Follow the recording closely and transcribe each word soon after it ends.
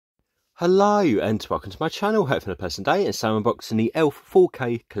Hello and welcome to my channel. Hope for a pleasant day. And so I'm unboxing the Elf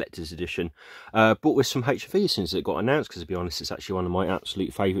 4K Collector's Edition. Bought with some HV as soon as it got announced, because to be honest, it's actually one of my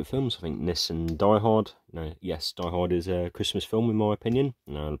absolute favourite films. I think this and Die Hard. No, yes, Die Hard is a Christmas film in my opinion.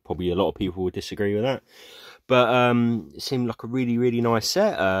 Probably a lot of people would disagree with that. But it seemed like a really nice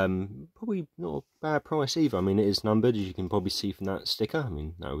set. Probably not a bad price either. I mean, it is numbered, as you can probably see from that sticker. I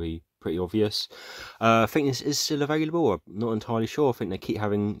mean, that would be pretty obvious. I think this is still available. I'm not entirely sure. I think they keep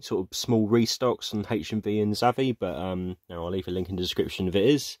having sort of small restocks on HMV and Zavvi, but I'll leave a link in the description if it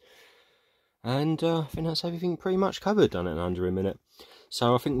is. And I think that's everything pretty much covered. Done it in under a minute.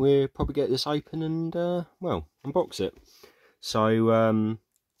 So I think we'll probably get this open and well, unbox it. So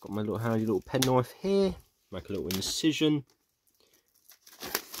got my little handy little penknife here. Make a little incision,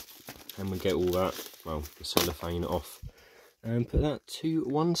 and we get all that, well, the cellophane off, and put that to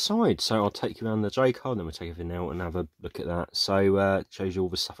one side. So I'll take you around the J card, then we'll take everything out and have a look at that. So it shows you all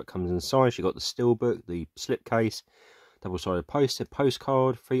the stuff that comes inside. You've got the steelbook, the slipcase, double-sided poster,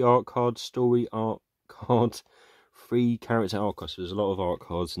 postcard, 3 art cards, story art card, 3 character art cards. So there's a lot of art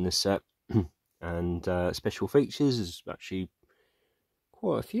cards in this set, and special features is actually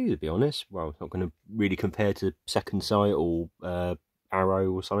quite a few, to be honest. Well, it's not going to really compare to Second Sight or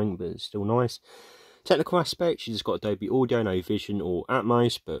Arrow or something, but it's still nice. Technical aspects, you just got Dolby Audio, no Vision or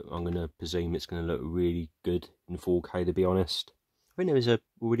Atmos, but I'm going to presume it's going to look really good in 4K, to be honest. I think there is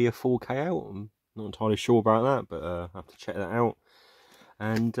already a 4K out. I'm not entirely sure about that, but I have to check that out.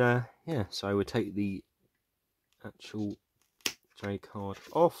 And yeah, so we'll take the actual J card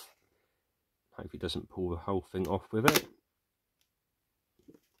off. Hope it doesn't pull the whole thing off with it.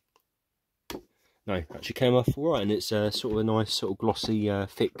 No, actually came off alright, and it's sort of a nice, sort of glossy,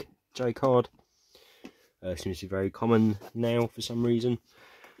 thick J card. Seems to be very common now for some reason.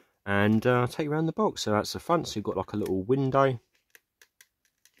 And I'll take you around the box. So that's the front. So you've got like a little window.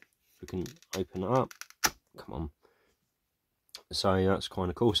 We can open it up. Come on. So that's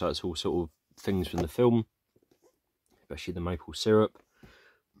kind of cool. So that's all sort of things from the film, especially the maple syrup.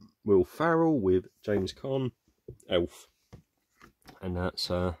 Will Ferrell with James Caan, Elf, and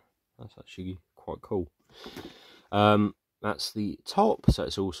that's actually quite cool. That's the top, so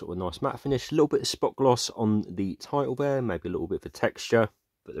it's all sort of nice matte finish. A little bit of spot gloss on the title there, maybe a little bit of texture,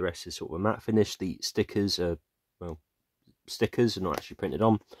 but the rest is sort of a matte finish. The stickers are, well, stickers are not actually printed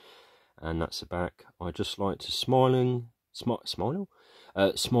on, and that's the back. I just like to Smiling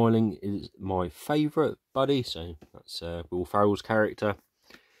is my favourite buddy, so that's Will Ferrell's character.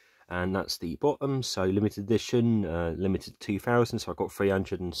 And that's the bottom, so limited edition, limited 2000, so I got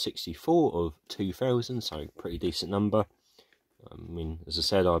 364 of 2000, so pretty decent number. I mean, as I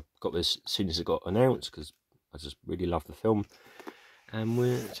said, I got this as soon as it got announced, because I just really love the film. And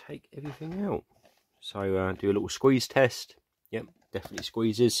we'll take everything out. So do a little squeeze test. Yep, definitely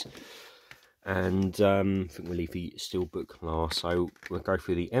squeezes. And I think we'll leave the steelbook last. So we'll go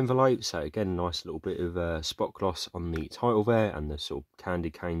through the envelope. So again, nice little bit of spot gloss on the title there, and the sort of candy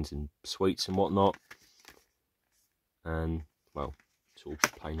canes and sweets and whatnot. And well, it's all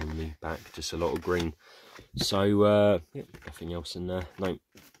plain on the back, just a lot of green. So yeah, nothing else in there. No.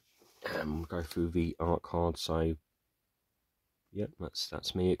 We'll go through the art card. So yeah,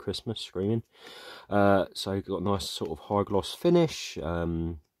 that's me at Christmas screaming. So you've got a nice sort of high gloss finish.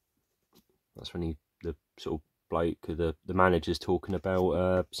 That's when the sort of bloke, the manager's talking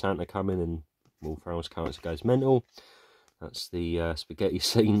about Santa coming, and Will Ferrell's character goes mental. That's the spaghetti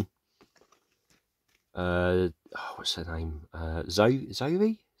scene. What's her name? Zoe?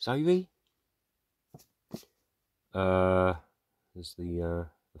 There's the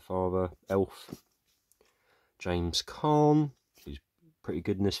father, Elf. James Caan, who's pretty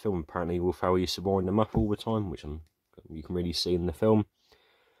good in this film. Apparently Will Ferrell used to wind them up all the time, which you can really see in the film.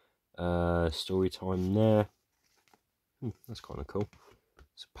 Story time there. That's kind of cool.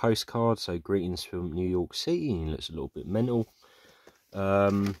 It's a postcard, so greetings from New York City. It looks a little bit mental.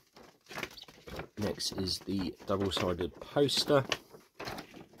 Next is the double-sided poster.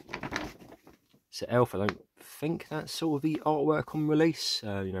 It's Elf. I don't think that's sort of the artwork on release,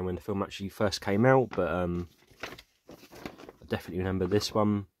 you know, when the film actually first came out, but I definitely remember this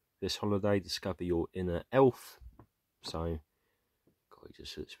one. This holiday, discover your inner elf. So it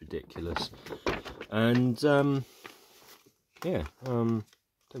just looks ridiculous. And yeah, don't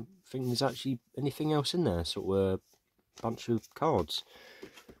think there's actually anything else in there. Sort of a bunch of cards,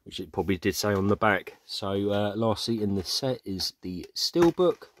 which it probably did say on the back. So lastly in the set is the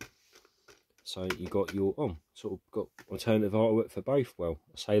steelbook. So you got your sort of got alternative artwork for both. Well,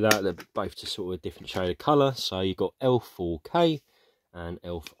 I say that they're both just sort of a different shade of colour. So you got Elf 4K and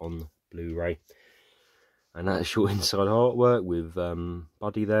Elf on Blu-ray. And that's your inside artwork with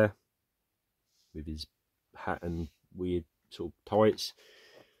Buddy there. with his hat and weird sort of tights.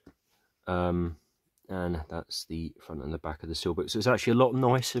 And that's the front and the back of the steelbook. So it's actually a lot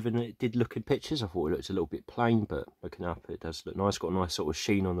nicer than it did look in pictures. I thought it looked a little bit plain, but looking up it does look nice. Got a nice sort of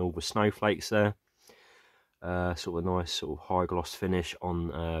sheen on all the snowflakes there. Sort of a nice sort of high gloss finish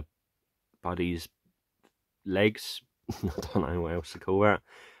on Buddy's legs. I don't know what else to call that.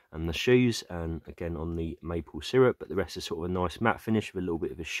 And the shoes, and again on the maple syrup, but the rest is sort of a nice matte finish with a little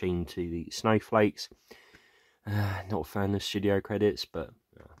bit of a sheen to the snowflakes. Not a fan of studio credits, but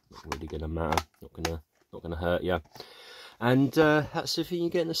not really gonna matter. Not gonna hurt you. And that's the thing you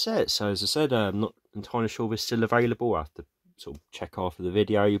get in the set. So as I said, I'm not entirely sure if it's still available. I have to sort of check after the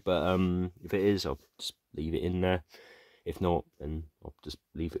video, but if it is, I'll just leave it in there. If not, then I'll just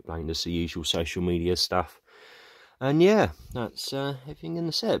leave it blank, as the usual social media stuff. And yeah, that's everything in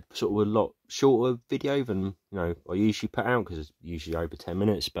the set. Sort of a lot shorter video than I usually put out, because it's usually over 10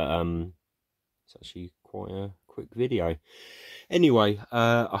 minutes, but it's actually quite a quick video. Anyway,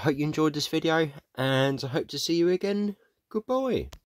 I hope you enjoyed this video, and I hope to see you again. Goodbye.